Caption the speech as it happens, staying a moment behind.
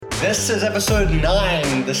This is episode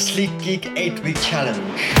 9, the Sleekgeek 8-week challenge.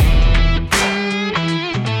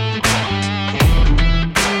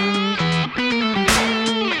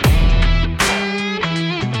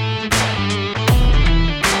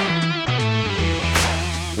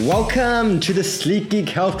 Welcome to the Sleekgeek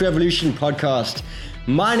Health Revolution podcast.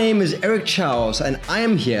 My name is Eric Charles and I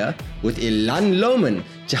am here with Ilan Lohman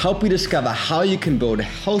to help you discover how you can build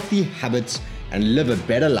healthy habits and live a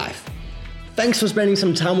better life. Thanks for spending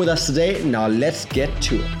some time with us today. Now let's get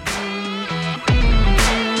to it.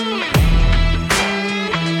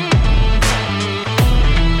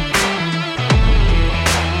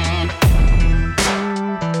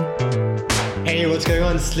 Hey, what's going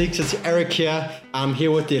on, Sleeks? It's Eric here. I'm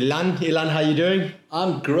here with Ilan. Ilan, how you doing?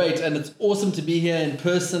 I'm great, and it's awesome to be here in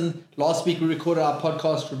person. Last week we recorded our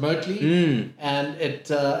podcast remotely, and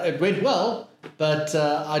it went well, but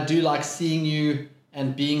I do like seeing you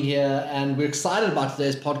and being here, and we're excited about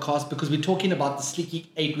today's podcast because we're talking about the Sleekgeek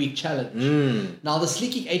 8-week challenge. Now, the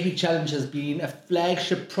Sleekgeek 8-week challenge has been a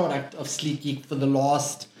flagship product of Sleekgeek for the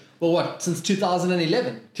last, since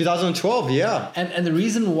 2011? 2012, yeah. And the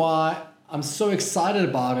reason why I'm so excited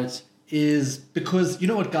about it is because, you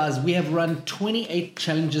know what, guys, we have run 28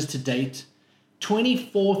 challenges to date.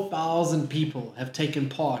 24,000 people have taken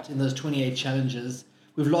part in those 28 challenges.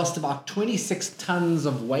 We've lost about 26 tons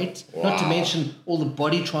of weight, not to mention all the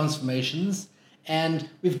body transformations. And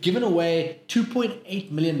we've given away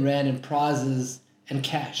 2.8 million Rand in prizes and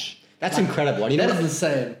cash. That's incredible. That is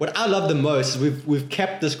insane. What I love the most is we've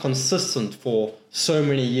kept this consistent for so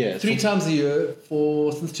many years. 3 times a year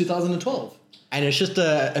since 2012. And it's just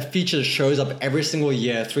a feature that shows up every single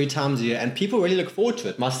year, 3 times a year, and people really look forward to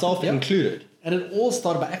it, myself included. And it all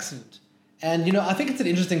started by accident. And, you know, I think it's an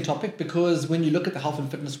interesting topic because when you look at the health and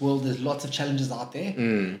fitness world, there's lots of challenges out there.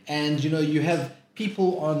 And, you know, you have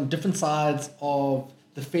people on different sides of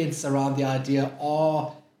the fence around the idea,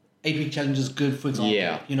 are 8-week challenges good, for example?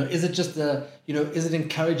 Yeah. You know, is it just is it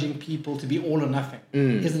encouraging people to be all or nothing?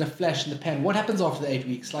 Is it a flash in the pan? What happens after the 8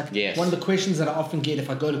 weeks? Like, one of the questions that I often get if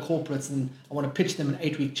I go to corporates and I want to pitch them an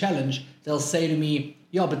 8-week challenge, they'll say to me,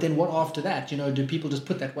 yeah, but then what after that? You know, do people just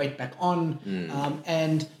put that weight back on?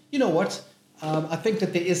 And you know what? I think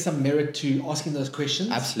that there is some merit to asking those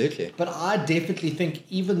questions. Absolutely. But I definitely think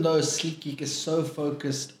even though Sleekgeek is so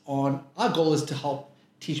focused on, our goal is to help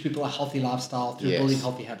teach people a healthy lifestyle through building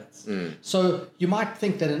healthy habits. So you might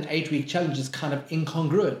think that an 8-week challenge is kind of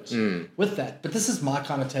incongruent with that. But this is my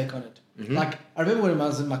kind of take on it. Like, I remember when I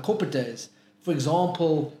was in my corporate days, for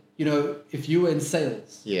example, you know, if you were in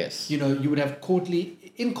sales, you know, you would have quarterly.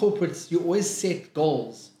 In corporates, you always set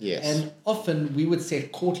goals. And often we would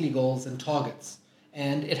set quarterly goals and targets.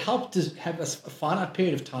 And it helped to have a finite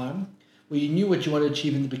period of time where you knew what you wanted to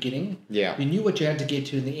achieve in the beginning. You knew what you had to get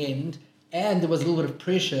to in the end. And there was a little bit of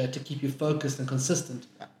pressure to keep you focused and consistent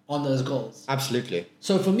on those goals. Absolutely.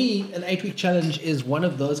 So for me, an 8-week challenge is one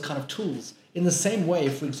of those kind of tools. In the same way,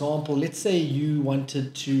 for example, let's say you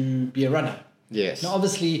wanted to be a runner. Now,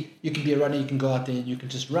 obviously, you can be a runner, you can go out there and you can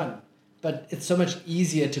just run. But it's so much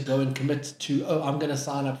easier to go and commit to, I'm going to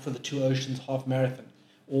sign up for the 2 Oceans half marathon.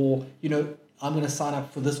 Or, you know, I'm going to sign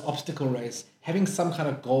up for this obstacle race. Having some kind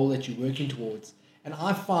of goal that you're working towards. And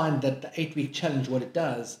I find that the 8-week challenge, what it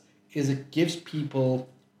does is it gives people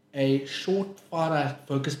a short, finite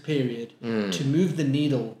focus period to move the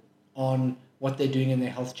needle on what they're doing in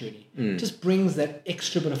their health journey. Just brings that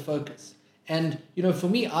extra bit of focus. And, you know, for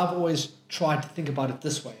me, I've always tried to think about it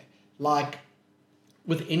this way. Like,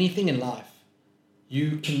 with anything in life,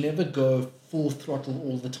 you can never go full throttle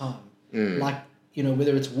all the time. Like, you know,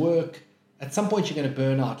 whether it's work, at some point you're going to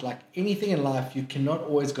burn out. Like anything in life, you cannot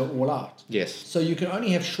always go all out. So you can only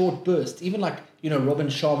have short bursts. Even like, you know, Robin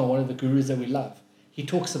Sharma, one of the gurus that we love, he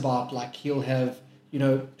talks about like he'll have, you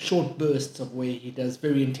know, short bursts of where he does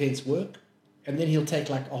very intense work, and then he'll take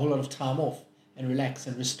like a whole lot of time off and relax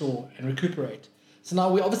and restore and recuperate. So now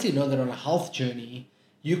we obviously know that on a health journey,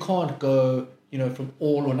 you can't go, you know, from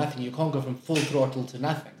all or nothing. You can't go from full throttle to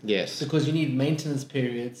nothing. Because you need maintenance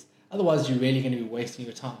periods. Otherwise, you're really going to be wasting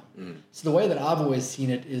your time. So the way that I've always seen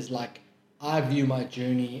it is like, I view my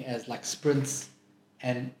journey as like sprints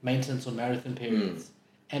and maintenance or marathon periods.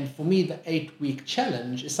 And for me, the 8-week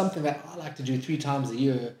challenge is something that I like to do 3 times a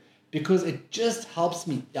year because it just helps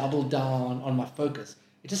me double down on my focus.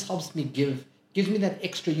 It just helps me gives me that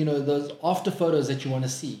extra, you know, those after photos that you want to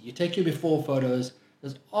see. You take your before photos,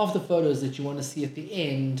 those after photos that you want to see at the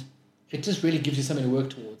end. It just really gives you something to work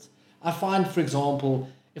towards. I find, for example,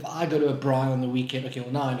 if I go to a braai on the weekend, okay,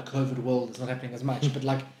 well now in the COVID world it's not happening as much, but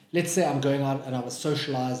like, let's say I'm going out and I was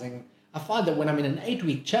socializing, I find that when I'm in an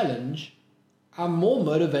 8-week challenge, I'm more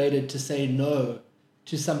motivated to say no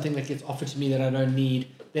to something that gets offered to me that I don't need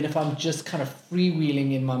than if I'm just kind of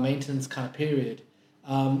freewheeling in my maintenance kind of period.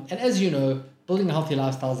 And as you know, building a healthy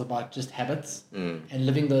lifestyle is about just habits and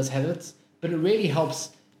living those habits. But it really helps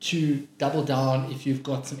to double down if you've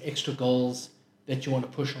got some extra goals that you want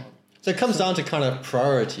to push on. So it comes down to kind of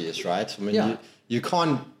priorities, right? I mean, you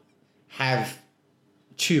can't have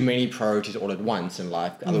too many priorities all at once in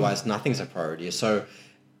life. Otherwise, nothing's a priority. So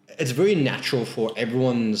it's very natural for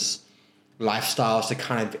everyone's lifestyles to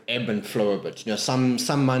kind of ebb and flow a bit. You know,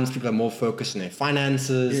 some months people are more focused on their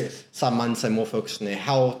finances. Yes. Some months they're more focused on their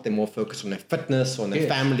health. They're more focused on their fitness, on their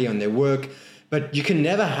family, on their work. But you can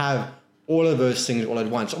never have all of those things all at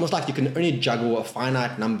once. Almost like you can only juggle a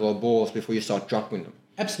finite number of balls before you start dropping them.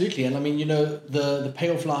 Absolutely. And I mean, you know, the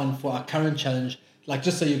payoff line for our current challenge, like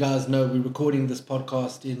just so you guys know, we're recording this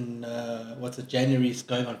podcast in, January, it's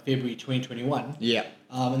going on February 2021. Yeah.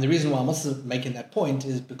 And the reason why I'm also making that point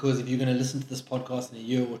is because if you're going to listen to this podcast in a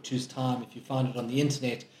year or two's time, if you find it on the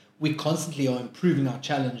internet, we constantly are improving our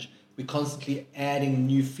challenge. We're constantly adding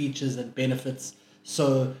new features and benefits.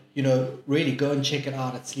 So, you know, really go and check it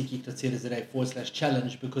out at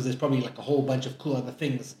sleekgeek.co.za/challenge because there's probably like a whole bunch of cool other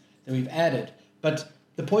things that we've added. But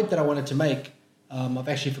the point that I wanted to make, I've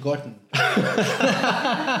actually forgotten.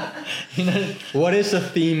 You know, what is the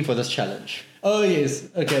theme for this challenge? Oh, yes.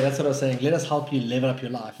 Okay, that's what I was saying. Let us help you level up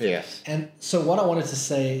your life. Yes. And so what I wanted to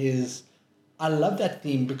say is I love that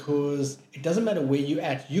theme because it doesn't matter where you're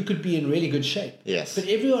at. You could be in really good shape. Yes. But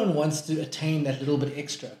everyone wants to attain that little bit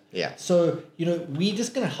extra. Yeah. So, you know, we're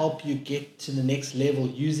just going to help you get to the next level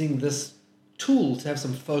using this tool to have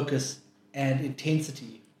some focus and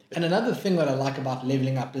intensity. And another thing that I like about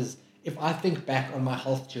leveling up is if I think back on my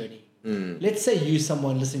health journey, let's say you're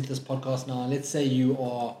someone listening to this podcast now, and let's say you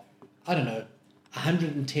are, I don't know,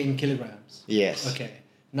 110 kilograms. Yes. Okay.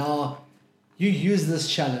 Now, you use this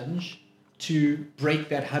challenge to break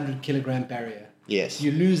that 100 kilogram barrier. Yes.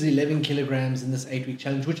 You lose 11 kilograms in this 8-week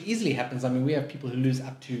challenge, which easily happens. I mean, we have people who lose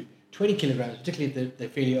up to 20 kilograms, particularly if they're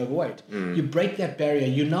fairly overweight. You break that barrier,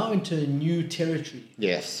 you're now into a new territory.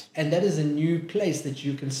 Yes. And that is a new place that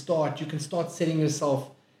you can start. You can start setting yourself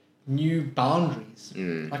new boundaries.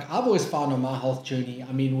 Like I've always found on my health journey,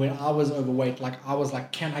 I mean, when I was overweight, like I was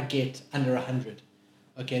like, can I get under 100?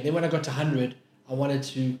 Okay, then when I got to 100, I wanted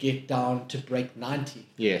to get down to break 90.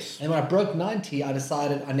 Yes. And when I broke 90, I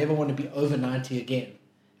decided I never want to be over 90 again.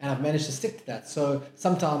 And I've managed to stick to that. So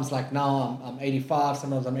sometimes like now I'm 85,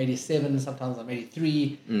 sometimes I'm 87, sometimes I'm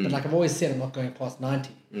 83. But like I've always said, I'm not going past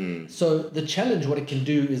 90. So the challenge, what it can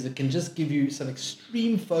do is it can just give you some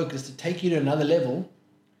extreme focus to take you to another level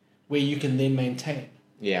where you can then maintain.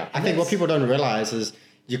 Yeah. I think what people don't realize is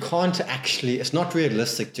you can't actually, it's not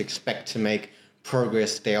realistic to expect to make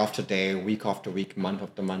progress day after day, week after week, month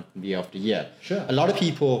after month, year after year. Sure. A lot of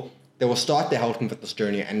people, they will start their health and fitness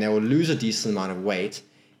journey and they will lose a decent amount of weight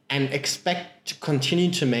and expect to continue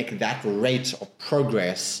to make that rate of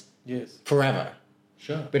progress forever.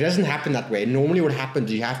 Sure. But it doesn't happen that way. Normally what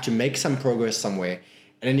happens, you have to make some progress somewhere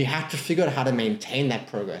and then you have to figure out how to maintain that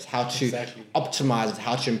progress, how to optimize it,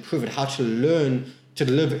 how to improve it, how to learn to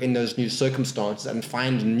live in those new circumstances and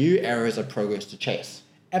find new areas of progress to chase.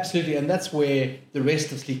 Absolutely, and that's where the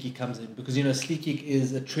rest of Sleekgeek comes in because, you know, Sleekgeek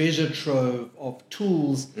is a treasure trove of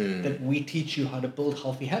tools that we teach you how to build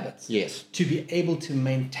healthy habits. Yes. To be able to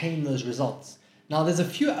maintain those results. Now, there's a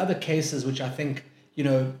few other cases which I think, you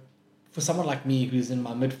know, for someone like me who's in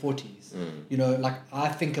my mid-40s, you know, like I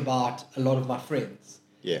think about a lot of my friends.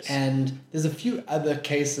 Yes. And there's a few other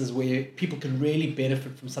cases where people can really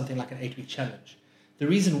benefit from something like an 8-week challenge. The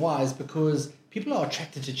reason why is because people are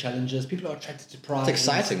attracted to challenges. People are attracted to prizes. It's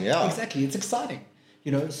exciting, yeah. Exactly, it's exciting.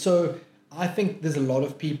 You know, so I think there's a lot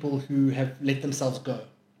of people who have let themselves go.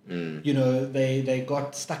 You know, they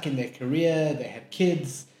got stuck in their career. They had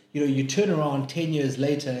kids. You know, you turn around 10 years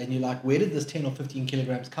later and you're like, where did this 10 or 15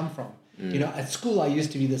 kilograms come from? You know, at school I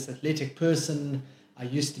used to be this athletic person. I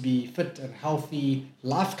used to be fit and healthy.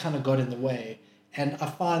 Life kind of got in the way. And I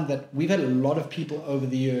find that we've had a lot of people over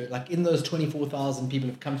the year, like in those 24,000 people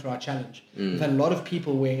who have come through our challenge, we've had a lot of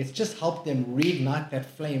people where it's just helped them reignite that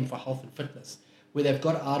flame for health and fitness, where they've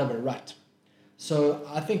got out of a rut. So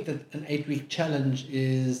I think that an 8-week challenge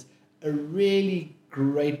is a really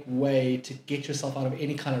great way to get yourself out of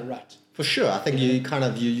any kind of rut. For sure. I think you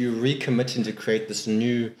recommitting to create this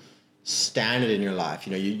new standard in your life.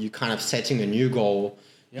 You know, you kind of setting a new goal.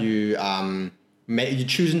 Yep. You're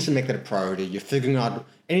choosing to make that a priority. You're figuring out,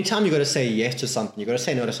 anytime you got to say yes to something, you got to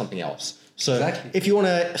say no to something else. So if you want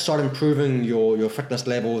to start improving your fitness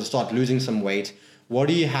levels, start losing some weight, what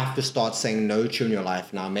do you have to start saying no to in your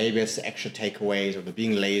life now? Maybe it's the extra takeaways or the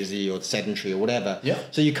being lazy or the sedentary or whatever. Yeah.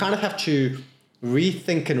 So you kind of have to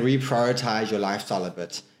rethink and reprioritize your lifestyle a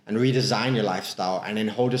bit and redesign your lifestyle and then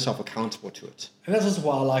hold yourself accountable to it. And that's also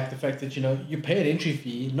why I like the fact that, you pay an entry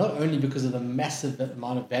fee, not only because of the massive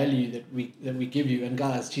amount of value that we give you. And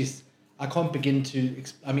guys, geez, I can't begin to,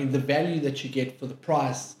 the value that you get for the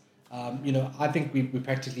price, I think we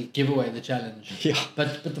practically give away the challenge. Yeah.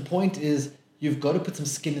 But the point is, you've got to put some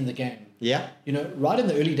skin in the game. Yeah. Right in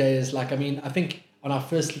the early days, I think on our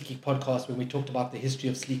first Sleekgeek podcast, when we talked about the history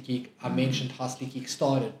of Sleekgeek, I mentioned how Sleekgeek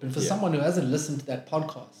started. But for someone who hasn't listened to that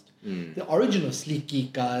podcast, the origin of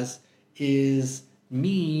Sleekgeek, guys, is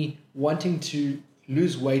me wanting to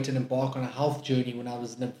lose weight and embark on a health journey when I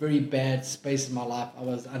was in a very bad space in my life. I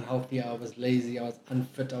was unhealthy, I was lazy, I was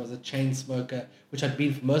unfit, I was a chain smoker, which I'd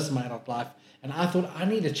been for most of my adult life. And I thought, I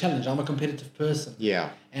need a challenge. I'm a competitive person.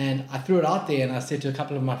 Yeah. And I threw it out there and I said to a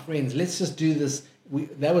couple of my friends, let's just do this.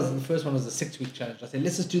 That was the first one, was a 6-week challenge. I said,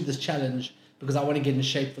 let's just do this challenge because I want to get in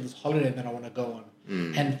shape for this holiday that I want to go on.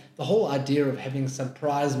 And the whole idea of having some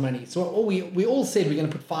prize money. So we all said we're going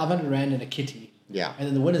to put 500 Rand in a kitty. Yeah. And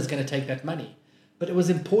then the winner's going to take that money. But it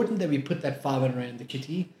was important that we put that 500 Rand in the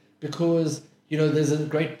kitty because, there's a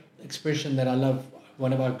great expression that I love.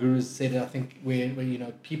 One of our gurus said it, I think, where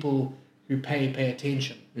people who pay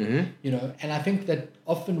attention. And I think that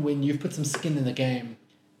often when you've put some skin in the game,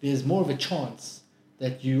 there's more of a chance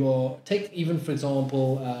that take even, for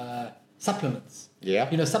example, supplements.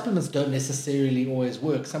 Yeah. Supplements don't necessarily always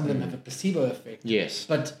work. Some of them have a placebo effect. Yes.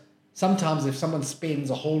 But sometimes if someone spends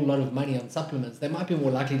a whole lot of money on supplements, they might be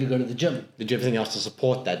more likely to go to the gym. They do everything else to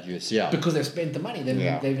support that use, yeah. Because they've spent the money.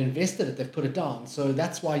 They've invested it. They've put it down. So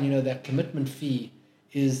that's why, that commitment fee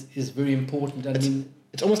is very important.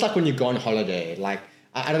 It's almost like when you go on holiday.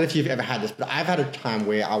 I don't know if you've ever had this, but I've had a time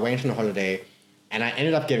where I went on a holiday and I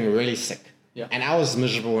ended up getting really sick. Yeah. And I was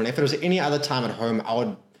miserable. And if it was any other time at home, I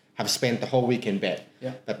would have spent the whole week in bed.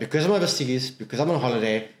 Yeah. But because I'm overseas, because I'm on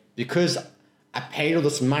holiday, because I paid all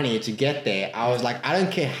this money to get there, I was like, I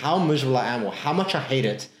don't care how miserable I am or how much I hate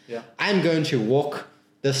it. Yeah. I'm going to walk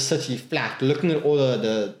this city flat, looking at all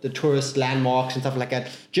the tourist landmarks and stuff like that,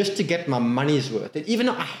 just to get my money's worth. And even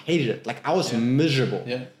though I hated it, I was miserable.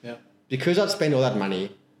 Yeah, yeah. Because I'd spent all that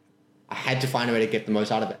money, I had to find a way to get the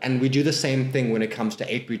most out of it. And we do the same thing when it comes to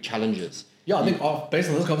 8-week challenges. Yeah, I think based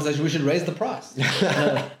on this conversation, we should raise the price.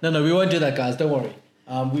 No, we won't do that, guys. Don't worry.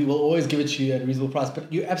 We will always give it to you at a reasonable price.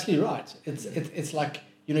 But you're absolutely right. It's like,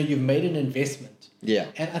 you've made an investment. Yeah.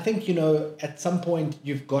 And I think, at some point,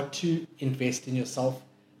 you've got to invest in yourself.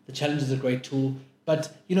 The challenge is a great tool.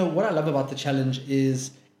 But, what I love about the challenge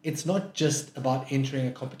is it's not just about entering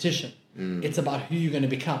a competition. It's about who you're going to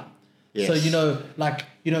become. Yes. So,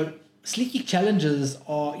 Sleekgeek challenges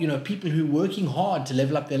are, people who are working hard to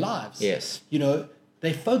level up their lives. Yes.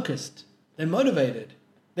 They're focused. They're motivated.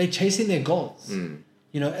 They're chasing their goals.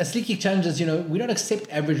 As Sleekgeek challenges, we don't accept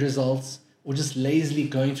average results or just lazily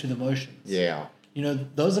going through the motions. Yeah.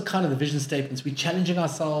 Those are kind of the vision statements. We're challenging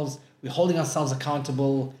ourselves. We're holding ourselves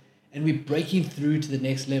accountable. And we're breaking through to the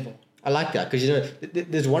next level. I like that because,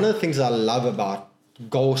 there's one of the things that I love about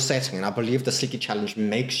goal setting, and I believe the Sleekgeek Challenge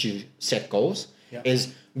makes you set goals,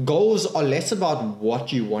 is goals are less about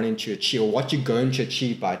what you wanting to achieve or what you're going to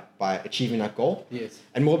achieve by achieving that goal. Yes.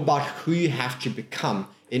 And more about who you have to become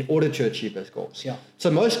in order to achieve those goals. Yeah. So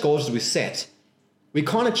most goals we set, we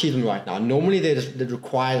can't achieve them right now. Normally they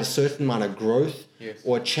require a certain amount of growth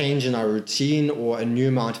or a change in our routine or a new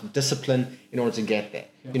amount of discipline in order to get there.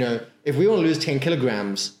 Yeah. If we want to lose 10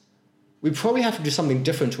 kilograms, we probably have to do something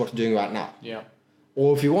different to what we're doing right now. Yeah.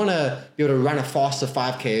 Or if you want to be able to run a faster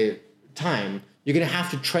 5K time, you're going to have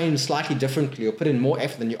to train slightly differently or put in more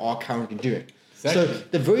effort than you are currently doing. Exactly. So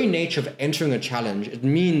the very nature of entering a challenge, it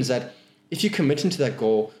means that if you're committing to that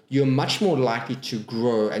goal, you're much more likely to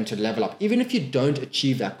grow and to level up. Even if you don't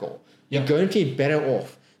achieve that goal, you're going to be better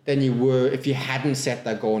off than you were if you hadn't set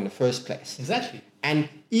that goal in the first place. Exactly. And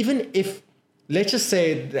even if, let's just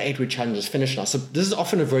say the 8-week challenge is finished now. So this is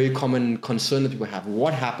often a very common concern that people have.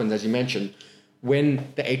 What happens, as you mentioned, when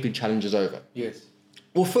the 8-week challenge is over? Yes.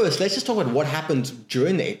 Well, first, let's just talk about what happens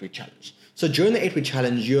during the 8-week challenge. So during the 8-week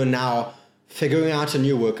challenge, you're now figuring out a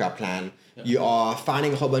new workout plan. Yeah. You are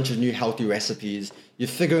finding a whole bunch of new healthy recipes. You're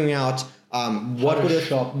figuring out what were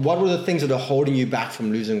the things that are holding you back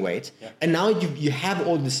from losing weight. Yeah. And now you have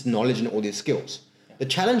all this knowledge and all these skills. Yeah. The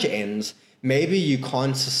challenge ends. Maybe you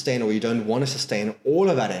can't sustain or you don't want to sustain all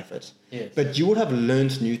of that effort. Yes. But you would have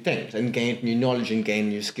learned new things and gained new knowledge and gained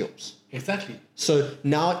new skills. Exactly. So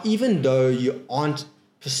now, even though you aren't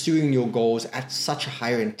pursuing your goals at such a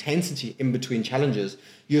higher intensity in between challenges,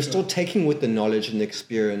 you're still taking with the knowledge and the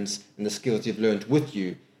experience and the skills you've learned with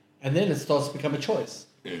you. And then it starts to become a choice.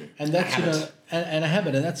 And that's, and a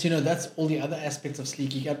habit. And that's, that's all the other aspects of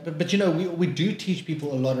Sleekgeek. But we do teach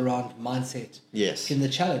people a lot around mindset. Yes. In the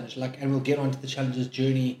challenge, and we'll get onto the challenge's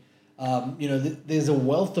journey. There's a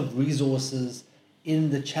wealth of resources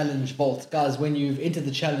in the challenge vault. Guys, when you've entered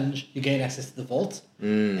the challenge, you gain access to the vault.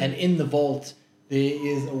 And in the vault, there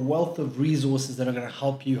is a wealth of resources that are going to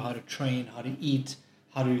help you how to train, how to eat,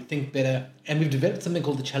 how to think better. And we've developed something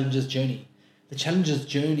called the challenge's journey. The challenge's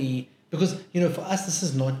journey, because, for us, this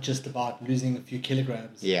is not just about losing a few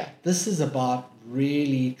kilograms. Yeah. This is about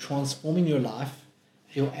really transforming your life,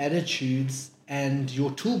 your attitudes, and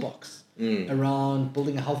your toolbox around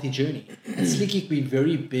building a healthy journey. And Sleekgeek, we're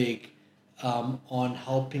very big on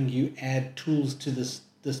helping you add tools to this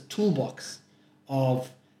toolbox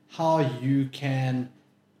of how you can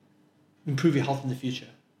improve your health in the future.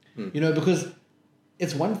 Because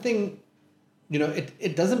it's one thing,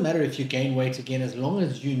 it doesn't matter if you gain weight again as long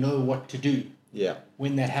as you know what to do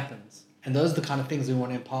when that happens. And those are the kind of things we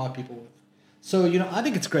want to empower people with. So, I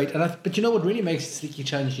think it's great. But what really makes Sleekgeek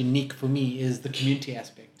Challenge unique for me is the community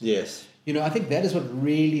aspect. Yes. I think that is what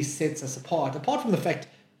really sets us apart. Apart from the fact,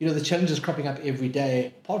 the challenge is cropping up every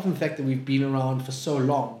day. Apart from the fact that we've been around for so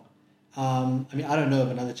long. I don't know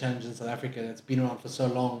of another challenge in South Africa that's been around for so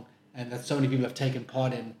long and that so many people have taken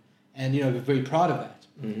part in. And, we're very proud of that.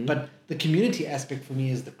 Mm-hmm. But the community aspect for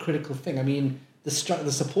me is the critical thing. The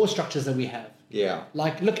support structures that we have. Yeah.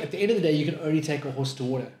 Look, at the end of the day, you can only take a horse to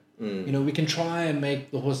water. We can try and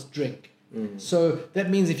make the horse drink. So that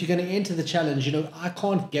means if you're going to enter the challenge, I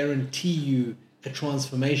can't guarantee you a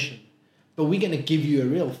transformation. But we're going to give you a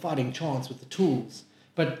real fighting chance with the tools.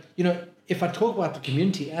 But, if I talk about the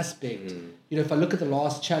community aspect, if I look at the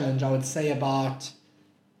last challenge, I would say about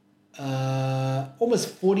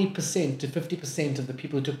almost 40% to 50% of the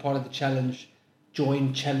people who took part of the challenge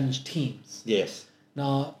joined challenge teams. Yes.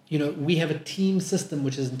 Now, we have a team system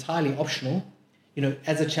which is entirely optional.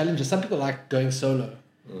 As a challenger, some people like going solo.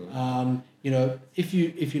 If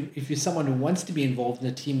you're someone who wants to be involved in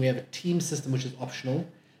a team, we have a team system which is optional.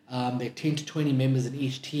 There are 10 to 20 members in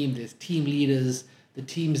each team. There's team leaders. The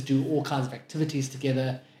teams do all kinds of activities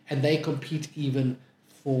together, and they compete even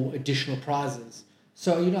for additional prizes.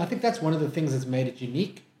 So, I think that's one of the things that's made it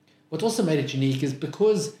unique. What's also made it unique is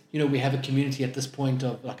because, we have a community at this point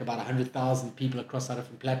of about 100,000 people across our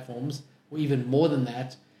different platforms, or even more than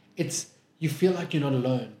that, you feel like you're not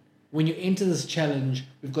alone. When you enter this challenge,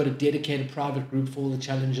 we've got a dedicated private group for all the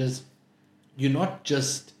challenges. You're not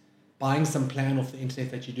just buying some plan off the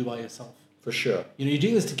internet that you do by yourself. For sure. You're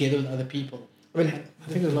doing this together with other people. I think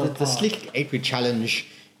there's a lot of power. The Sleekgeek 8-week challenge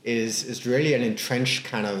is really an entrenched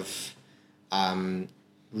kind of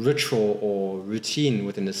ritual or routine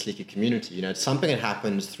within the Sleekgeek community. It's something that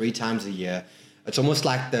happens 3 times a year. It's almost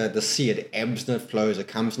like the sea. It ebbs and it flows. It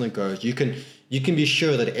comes and it goes. You can be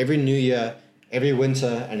sure that every new year, every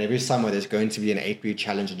winter, and every summer, there's going to be an 8-week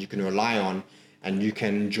challenge that you can rely on, and you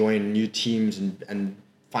can join new teams and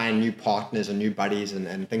find new partners and new buddies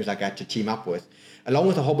and things like that to team up with, along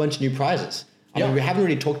with a whole bunch of new prizes. We haven't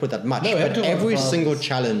really talked about that much, but every single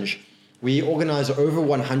challenge, we organize over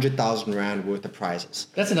 100,000 Rand worth of prizes.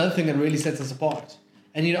 That's another thing that really sets us apart.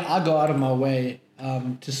 And, I go out of my way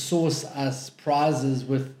to source us prizes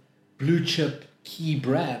with blue chip key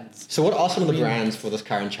brands. So what are some of the brands for this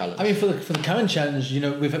current challenge? For the current challenge,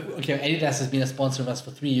 Adidas has been a sponsor of us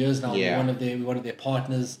for 3 years now. Yeah. We're one of their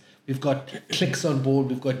partners. We've got Clicks on board.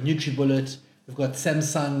 We've got NutriBullet. We've got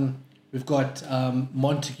Samsung. We've got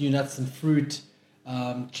Montague Nuts and Fruit,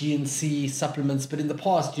 GNC supplements. But in the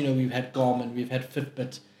past, we've had Garmin, we've had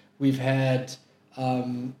Fitbit, we've had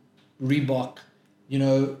Reebok,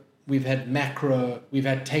 we've had Macro, we've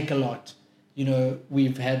had Take-A-Lot,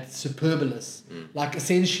 we've had Superbalist.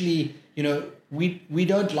 Essentially, we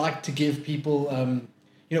don't like to give people,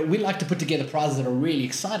 we like to put together prizes that are really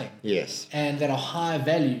exciting. Yes. And that are high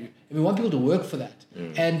value. And we want people to work for that.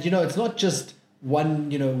 And, it's not just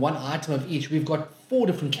one item of each. We've got 4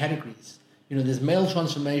 different categories. There's male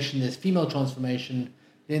transformation, there's female transformation,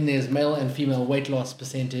 then there's male and female weight loss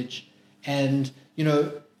percentage. And,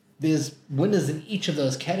 there's winners in each of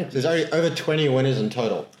those categories. There's already over 20 winners in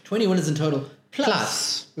total. 20 winners in total.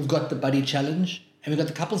 Plus, we've got the buddy challenge and we've got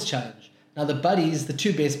the couples challenge. Now, the buddies, the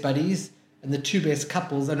 2 best buddies and the 2 best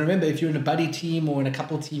couples. And remember, if you're in a buddy team or in a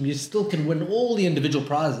couple team, you still can win all the individual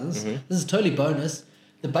prizes. This is totally bonus.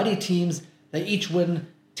 The buddy teams, they each win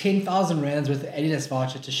 10,000 Rands worth of Adidas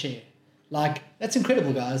voucher to share. That's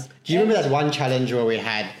incredible, guys. Do you remember that one challenge where we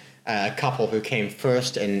had a couple who came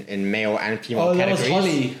first in male and female categories?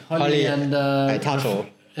 That was Holly and Tuttle.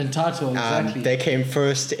 And title, exactly. They came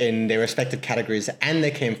first in their respective categories, and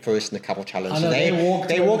they came first in the couple challenge. I know, they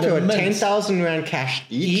walked over 10,000 Rand cash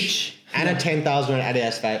each and a 10,000 Rand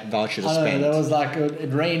Adidas voucher to spend. That was like,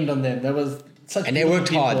 it rained on them. That was such. And they worked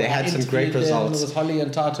hard. They had some great results. There was Holly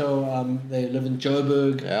and Tato. They live in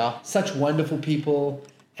Joburg. Yeah. Such wonderful people.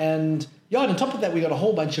 And and on top of that, we got a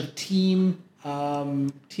whole bunch of team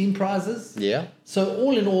prizes. Yeah. So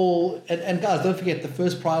all in all, and guys, don't forget the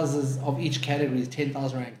first prizes of each category is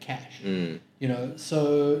 10,000 Rand cash.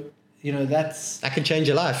 So that can change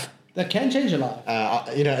your life. That can change your life.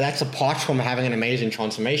 That's apart from having an amazing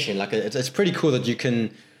transformation. Like it's pretty cool that you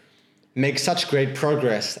can make such great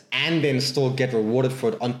progress and then still get rewarded for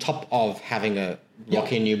it on top of having a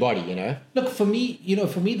rocky new body. Look, for me,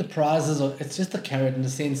 the prizes it's just a carrot in the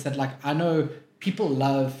sense that, like, I know people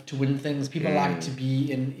love to win things. People like to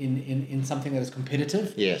be in something that is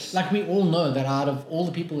competitive. Yes. Like, we all know that out of all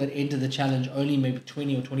the people that enter the challenge, only maybe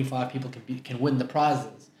 20 or 25 people can win the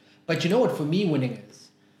prizes. But you know what? For me, winning is.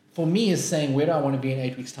 For me, is saying, where do I want to be in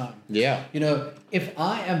 8 weeks' time? Yeah. If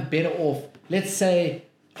I am better off, let's say,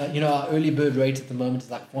 our early bird rate at the moment is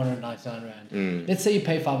like 499 Rand. Let's say you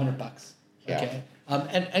pay $500. Yeah. Okay.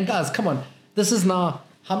 And guys, come on. This is now,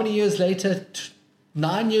 how many years later?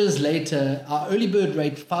 9 years later, our early bird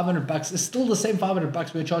rate, $500, is still the same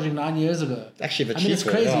 $500 we were charging 9 years ago. Actually, but it's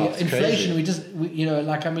crazy. Yeah, it's inflation. crazy. We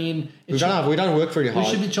don't work really hard.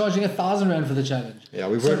 We should be charging 1,000 Rand for the challenge. Yeah,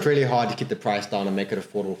 we worked really hard to keep the price down and make it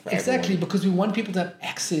affordable for everyone. Exactly, because we want people to have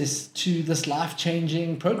access to this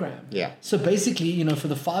life-changing program. Yeah. So basically, for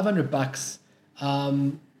the $500,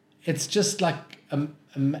 it's just like, what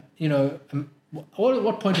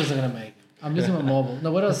point was I going to make? I'm losing my marble. No,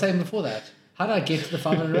 what was I saying before that? How did I get to the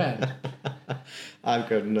 500 Rand? I've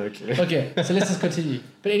got no clue. Okay, so let's just continue.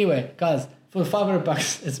 But anyway, guys, for the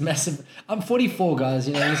 $500, it's massive. I'm 44, guys.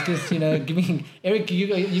 Just give me Eric.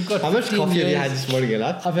 You've got. How much coffee years. have you had this morning?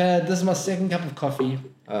 This is my second cup of coffee.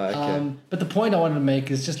 Okay. But the point I wanted to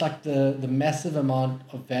make is just like the massive amount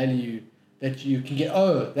of value that you can get.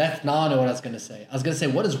 Now I know what I was going to say. I was going to say,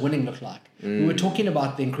 what does winning look like? We were talking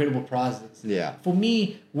about the incredible prizes. Yeah. For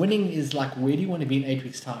me, winning is like, where do you want to be in 8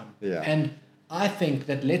 weeks' time? Yeah. And I think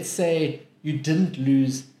that, let's say you didn't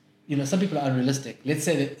lose, some people are unrealistic. Let's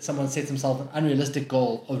say that someone sets himself an unrealistic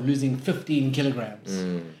goal of losing 15 kilograms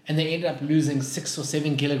and they ended up losing 6 or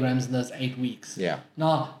 7 kilograms in those 8 weeks. Yeah.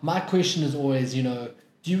 Now, my question is always, do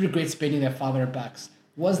you regret spending that $500?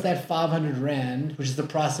 Was that 500 Rand, which is the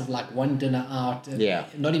price of like one dinner out,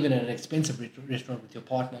 not even at an expensive restaurant with your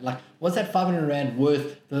partner, like, was that 500 Rand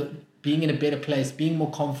worth being in a better place, being more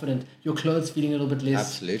confident, your clothes feeling a little bit less?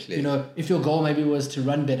 Absolutely. If your goal maybe was to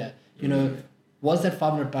run better, was that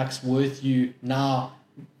 $500 worth you now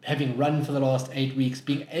having run for the last 8 weeks,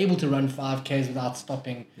 being able to run 5Ks without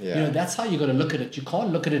stopping? Yeah. That's how you got to look at it. You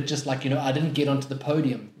can't look at it just like, I didn't get onto the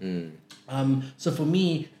podium. So for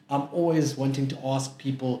me, I'm always wanting to ask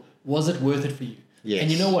people, was it worth it for you? Yes.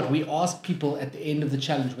 And you know what? We ask people at the end of the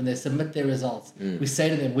challenge when they submit their results. We say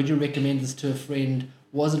to them, would you recommend this to a friend?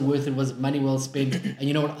 Was it worth it? Was it money well spent? And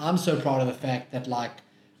you know what? I'm so proud of the fact that, like,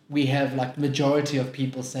 we have like majority of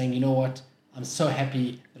people saying, you know what? I'm so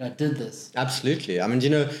happy that I did this. Absolutely. I mean,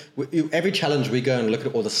 every challenge we go and look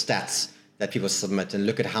at all the stats that people submit and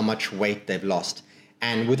look at how much weight they've lost.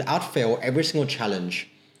 And without fail, every single challenge,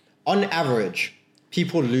 on average,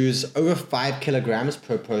 people lose over 5 kilograms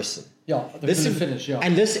per person. Yeah, finish, yeah.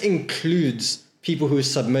 And this includes people who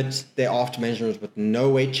submit their after measurements with no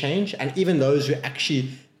weight change, and even those who actually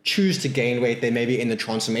choose to gain weight. They may be in the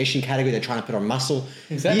transformation category, they're trying to put on muscle.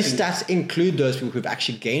 Exactly. These stats include those people who've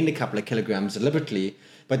actually gained a couple of kilograms deliberately,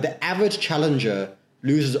 but the average challenger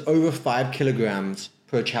loses over 5 kilograms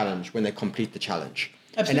per challenge when they complete the challenge.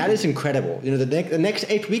 Absolutely. And that is incredible. The next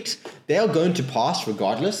 8 weeks, they are going to pass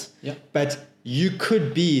regardless. Yep. But you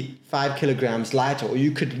could be 5 kilograms lighter, or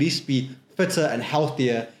you could at least be fitter and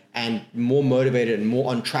healthier and more motivated and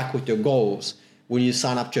more on track with your goals when you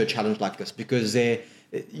sign up to a challenge like this, because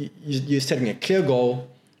you're setting a clear goal,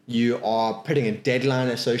 you are putting a deadline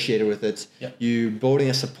associated with it, yep. You're building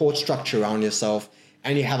a support structure around yourself,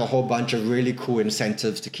 and you have a whole bunch of really cool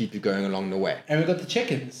incentives to keep you going along the way. And we've got the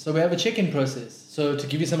check-ins. So we have a check-in process. So to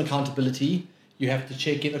give you some accountability, you have to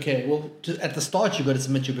check in. Okay, well, at the start, you've got to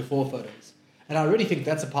submit your before photos. And I really think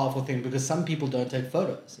that's a powerful thing, because some people don't take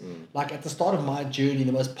photos. Like at the start of my journey,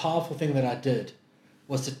 the most powerful thing that I did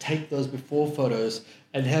was to take those before photos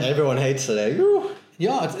and have... Everyone hates it, eh?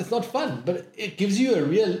 Yeah, it's not fun, but it gives you a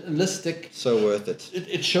realistic... So worth it.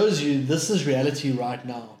 It shows you this is reality right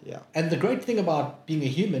now. Yeah. And the great thing about being a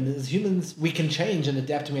human is humans, we can change and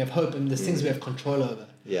adapt, and we have hope, and there's things we have control over.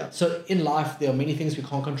 Yeah. So in life, there are many things we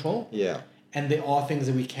can't control. Yeah. and there are things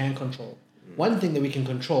that we can control. One thing that we can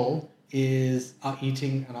control is our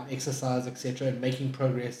eating and our exercise, etc., and making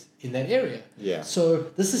progress in that area. Yeah. So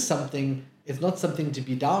this is something, it's not something to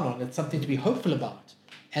be down on, it's something to be hopeful about.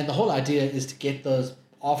 And the whole idea is to get those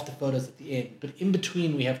after photos at the end. But in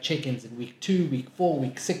between, we have check-ins in week 2, week 4,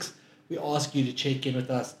 week 6. We ask you to check in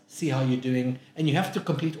with us, see how you're doing, and you have to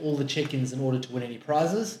complete all the check-ins in order to win any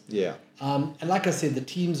prizes. Yeah. And like I said, the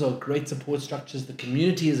teams are great support structures. The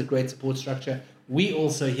community is a great support structure. We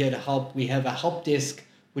also here to help. We have a help desk,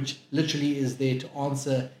 which literally is there to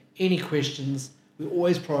answer any questions. We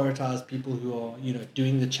always prioritize people who are,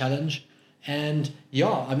 doing the challenge. And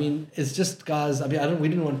yeah, I mean, it's just, guys, I mean, we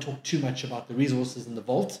didn't want to talk too much about the resources in the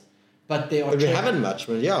vault, but they are. But we haven't much,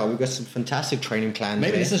 but yeah, we've got some fantastic training plans.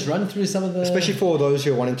 Maybe let's just run through some of the. Especially for those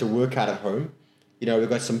who are wanting to work out at home. We've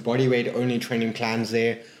got some bodyweight only training plans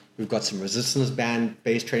there. We've got some resistance band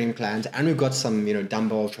based training plans, and we've got some,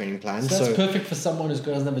 dumbbell training plans. So that's perfect for someone who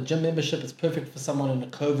doesn't have a gym membership. It's perfect for someone in the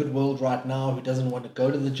COVID world right now who doesn't want to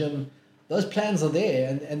go to the gym. Those plans are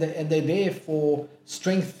there, and they're there for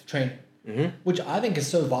strength training, which I think is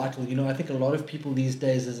so vital. I think a lot of people these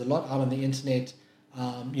days, there's a lot out on the internet,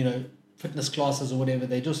 fitness classes or whatever.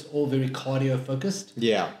 They're just all very cardio focused.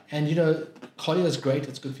 Yeah. And, cardio is great.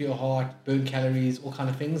 It's good for your heart, burn calories, all kind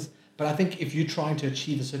of things. But I think if you're trying to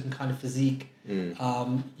achieve a certain kind of physique,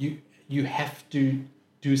 you have to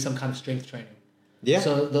do some kind of strength training. Yeah.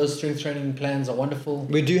 So those strength training plans are wonderful.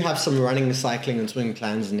 We do have some running, cycling, and swimming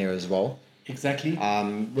plans in there as well. Exactly.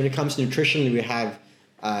 When it comes to nutrition, we have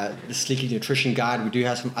the Sleekgeek Nutrition Guide. We do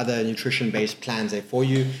have some other nutrition-based plans there for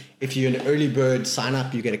you. If you're an early bird sign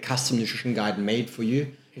up, you get a custom nutrition guide made for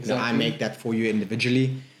you. Exactly. I make that for you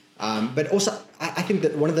individually. But also, I think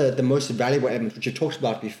that one of the most valuable elements, which you talked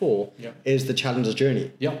about before, is the Challenger's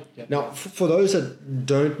Journey. Yeah. Now, for those that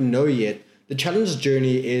don't know yet, the Challenger's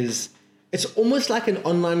Journey it's almost like an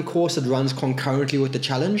online course that runs concurrently with the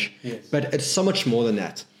challenge, but it's so much more than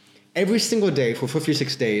that. Every single day for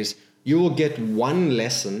 56 days, you will get one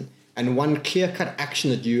lesson and one clear-cut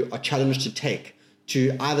action that you are challenged to take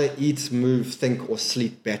to either eat, move, think, or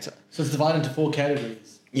sleep better. So it's divided into 4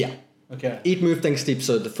 categories. Yeah. Okay. Eat, move, think, sleep.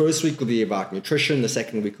 So the first week will be about nutrition. The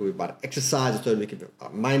second week will be about exercise. The third week will be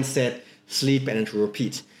about mindset, sleep, and it will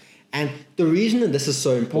repeat. And the reason that this is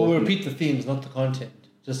so important... Well, we'll repeat the themes, not the content,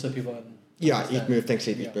 just so people understand. Yeah, eat, move, think,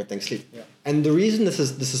 sleep, eat, move, think, sleep. Yeah. And the reason this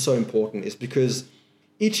is so important is because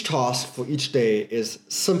each task for each day is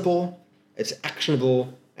simple, it's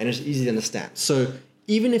actionable, and it's easy to understand. So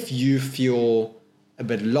even if you feel a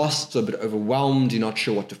bit lost or a bit overwhelmed, you're not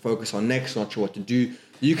sure what to focus on next, not sure what to do,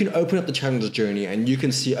 you can open up the Challenger's Journey and you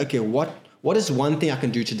can see, okay, what is one thing I can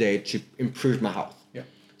do today to improve my health? Yeah.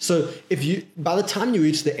 So by the time you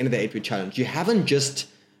reach the end of the 8-week challenge, you haven't just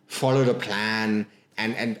followed a plan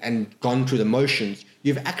and gone through the motions.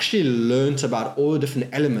 You've actually learned about all the different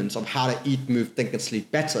elements of how to eat, move, think, and sleep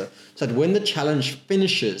better, so that when the challenge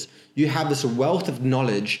finishes, you have this wealth of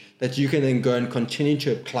knowledge that you can then go and continue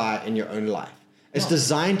to apply in your own life. It's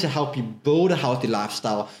designed to help you build a healthy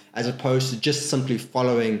lifestyle as opposed to just simply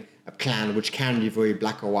following a plan, which can be very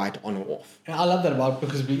black or white, on or off. And I love that about it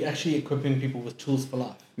because we're actually equipping people with tools for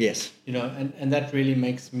life. Yes. And that really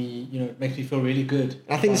makes me, makes me feel really good.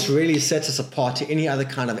 And I think this really sets us apart to any other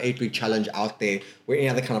kind of 8-week challenge out there, or any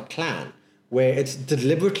other kind of plan, where it's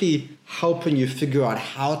deliberately helping you figure out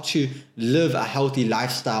how to live a healthy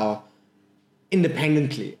lifestyle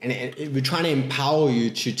independently. And we're trying to empower you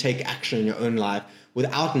to take action in your own life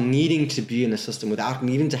without needing to be in a system, without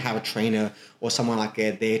needing to have a trainer or someone like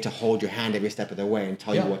that there to hold your hand every step of the way and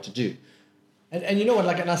tell you what to do. And you know what,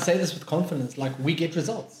 and I say this with confidence, we get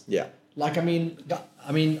results. Yeah. I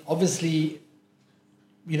mean, obviously,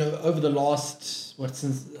 over the last,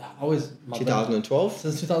 since I was... 2012?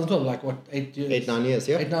 Since 2012, 8 years? 8-9 years,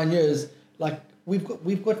 yeah. 8-9 years,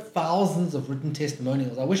 we've got thousands of written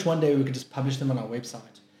testimonials. I wish one day we could just publish them on our website.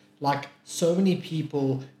 So many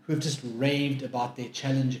people who have just raved about their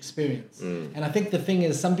challenge experience. And I think the thing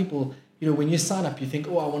is, some people, when you sign up, you think,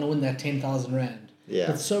 I want to win that 10,000 Rand. Yeah.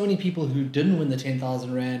 But so many people who didn't win the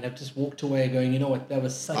 10,000 Rand have just walked away going, you know what, that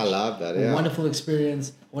was such a wonderful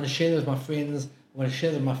experience. I want to share that with my friends. I want to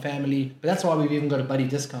share that with my family. But that's why we've even got a buddy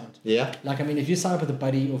discount. Yeah. If you sign up with a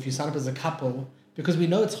buddy or if you sign up as a couple, because we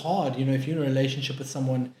know it's hard, if you're in a relationship with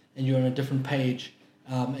someone and you're on a different page,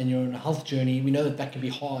 and you're on a health journey, we know that can be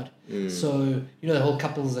hard. So, the whole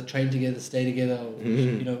couples that train together, stay together,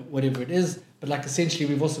 or, whatever it is. But essentially,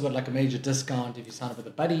 we've also got a major discount if you sign up with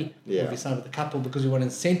a buddy or if you sign up with a couple, because we want to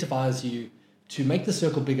incentivize you to make the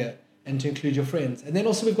circle bigger and to include your friends. And then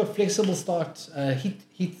also we've got flexible start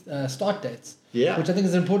dates. Yeah. Which I think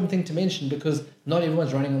is an important thing to mention because not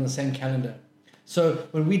everyone's running on the same calendar. So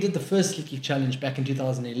when we did the first Sleekgeek challenge back in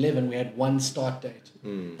 2011, we had one start date.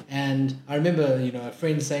 And I remember, a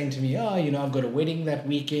friend saying to me, I've got a wedding that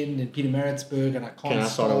weekend in Pietermaritzburg and I can't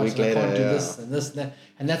start a week and later, I can't do this and this and that.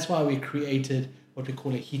 And that's why we created what we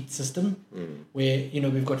call a heat system where,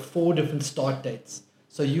 we've got 4 different start dates.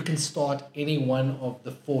 So you can start any one of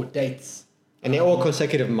the 4 dates. And they're all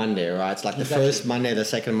consecutive Monday, right? It's like the first Monday, the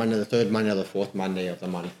second Monday, the third Monday, or the fourth Monday of the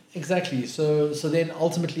month. Exactly. So then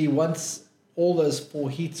ultimately once all those 4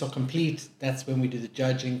 heats are complete, that's when we do the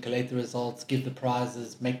judging, collate the results, give the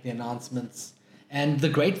prizes, make the announcements. And the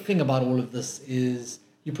great thing about all of this is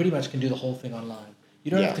you pretty much can do the whole thing online.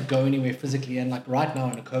 You don't have to go anywhere physically. And like right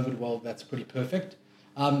now in a COVID world, that's pretty perfect.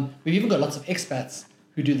 We've even got lots of expats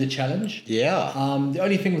who do the challenge. Yeah. The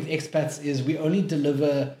only thing with expats is we only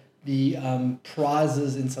deliver the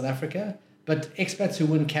prizes in South Africa, but expats who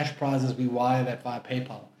win cash prizes, we wire that via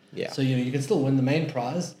PayPal. Yeah. So, you can still win the main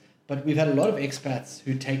prize. But we've had a lot of expats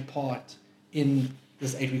who take part in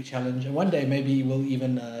this 8-week challenge. And one day maybe we'll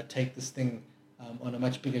even take this thing on a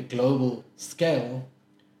much bigger global scale.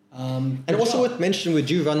 And also worth mentioning, we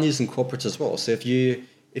do run these in corporates as well. So if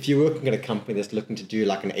you're working at a company that's looking to do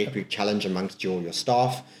like an 8-week challenge amongst your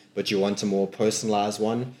staff, but you want a more personalized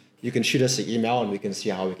one, you can shoot us an email and we can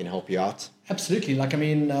see how we can help you out. Absolutely.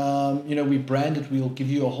 We brand it. We'll give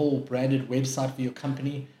you a whole branded website for your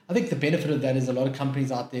company. I think the benefit of that is a lot of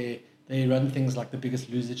companies out there, they run things like the Biggest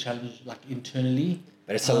Loser Challenge like internally.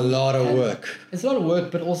 But it's a lot of work. It's a lot of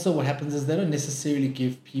work, but also what happens is they don't necessarily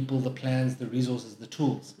give people the plans, the resources, the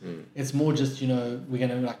tools. It's more just, we're going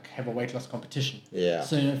to have a weight loss competition. Yeah.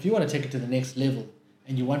 So if you want to take it to the next level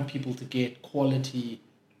and you want people to get quality,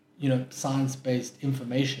 science-based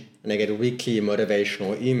information. And they get weekly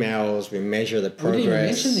motivational emails. We measure the progress. We didn't even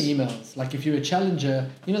mention the emails. Like if you're a challenger,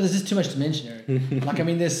 there's just too much to mention,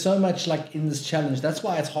 Eric. There's so much like in this challenge. That's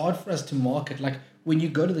why it's hard for us to market. Like when you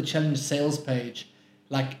go to the challenge sales page,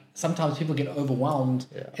 like sometimes people get overwhelmed.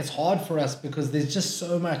 Yeah. It's hard for us because there's just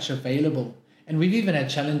so much available. And we've even had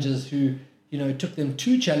challengers who, it took them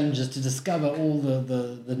 2 challenges to discover all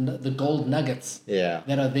the gold nuggets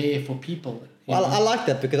that are there for people. Well, I like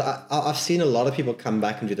that because I've seen a lot of people come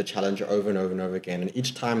back and do the challenge over and over and over again. And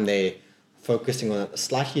each time they're focusing on a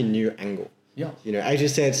slightly new angle. Yeah. As you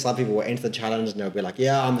said, some people will enter the challenge and they'll be like,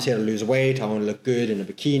 I'm just here to lose weight. I want to look good in a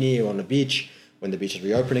bikini or on the beach when the beaches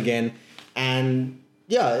reopen again. And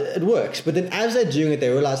it works. But then as they're doing it, they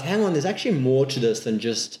realize, hang on, there's actually more to this than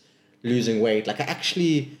just losing weight. Like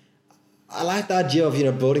I like the idea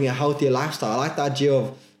of, building a healthier lifestyle. I like the idea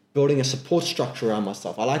of building a support structure around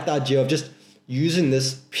myself. I like the idea of just using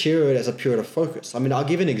this period as a period of focus. I'll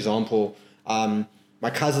give an example. My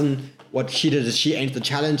cousin, what she did is she entered the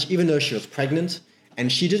challenge even though she was pregnant,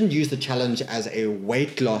 and she didn't use the challenge as a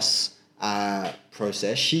weight loss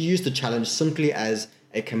process. She used the challenge simply as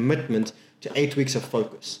a commitment to 8 weeks of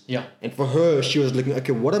focus. Yeah. And for her, she was looking,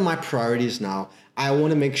 okay, what are my priorities now? I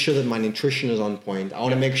want to make sure that my nutrition is on point. I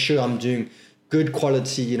want to make sure I'm doing good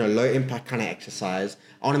quality, low impact kind of exercise.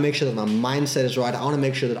 I want to make sure that my mindset is right. I want to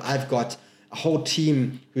make sure that I've got a whole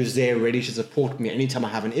team who's there ready to support me anytime I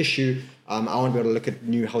have an issue. I want to be able to look at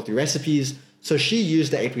new healthy recipes. So she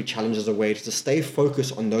used the 8-week challenge as a way to stay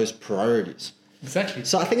focused on those priorities. Exactly.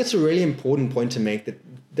 So I think it's a really important point to make that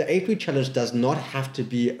the 8-week challenge does not have to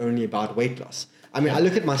be only about weight loss. I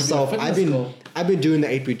look at myself. I've been doing the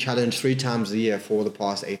 8-week challenge 3 times a year for the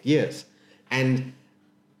past 8 years. And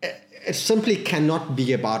it simply cannot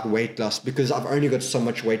be about weight loss because I've only got so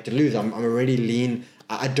much weight to lose. I'm already lean.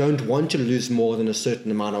 I don't want to lose more than a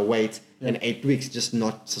certain amount of weight in 8 weeks. It's just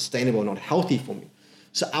not sustainable, not healthy for me.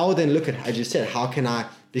 So I will then look at, as you said, how can I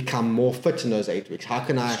become more fit in those 8 weeks? How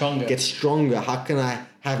can I get stronger? How can I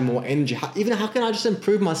have more energy? How can I just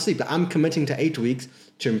improve my sleep? I'm committing to 8 weeks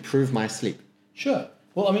to improve my sleep. Sure.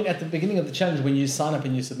 Well, at the beginning of the challenge, when you sign up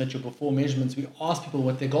and you submit your before measurements, we ask people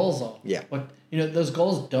what their goals are. Yeah. But, those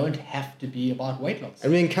goals don't have to be about weight loss.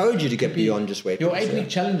 And we encourage you to get beyond just weight loss. Your 8-week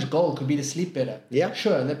challenge goal could be to sleep better. Yeah.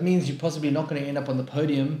 Sure. That means you're possibly not going to end up on the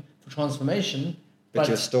podium for transformation. But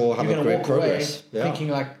you'll still have a great progress. Thinking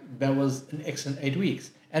like that was an excellent 8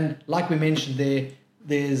 weeks. And like we mentioned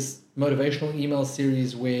there's motivational email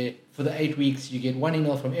series where for the 8 weeks you get 1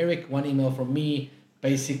 email from Eric, 1 email from me,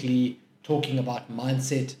 basically talking about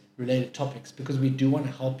mindset related topics because we do want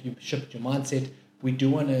to help you shift your mindset. We do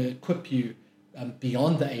want to equip you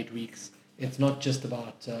beyond the 8 weeks. It's not just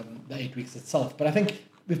about the 8 weeks itself. But I think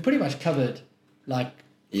we've pretty much covered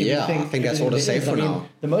everything. I think that's all to say for now.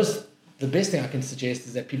 The best thing I can suggest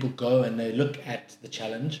is that people go and they look at the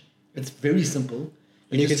challenge. It's very simple.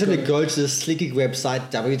 And you can simply go to the Sleekgeek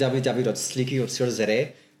website,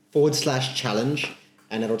 www.sleekgeek.co.za/challenge,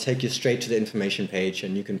 and it'll take you straight to the information page,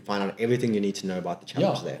 and you can find out everything you need to know about the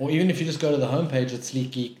challenge there. Or even if you just go to the homepage at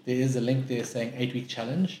Sleekgeek, there is a link there saying 8-week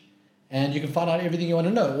challenge, and you can find out everything you want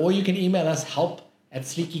to know. Or you can email us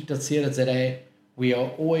help@sleekgeek.co.za. We are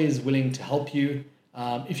always willing to help you.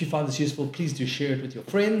 If you find this useful, please do share it with your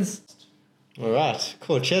friends. All right.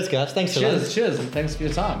 Cool. Cheers, guys. Thanks a lot. Cheers, and thanks for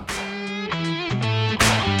your time.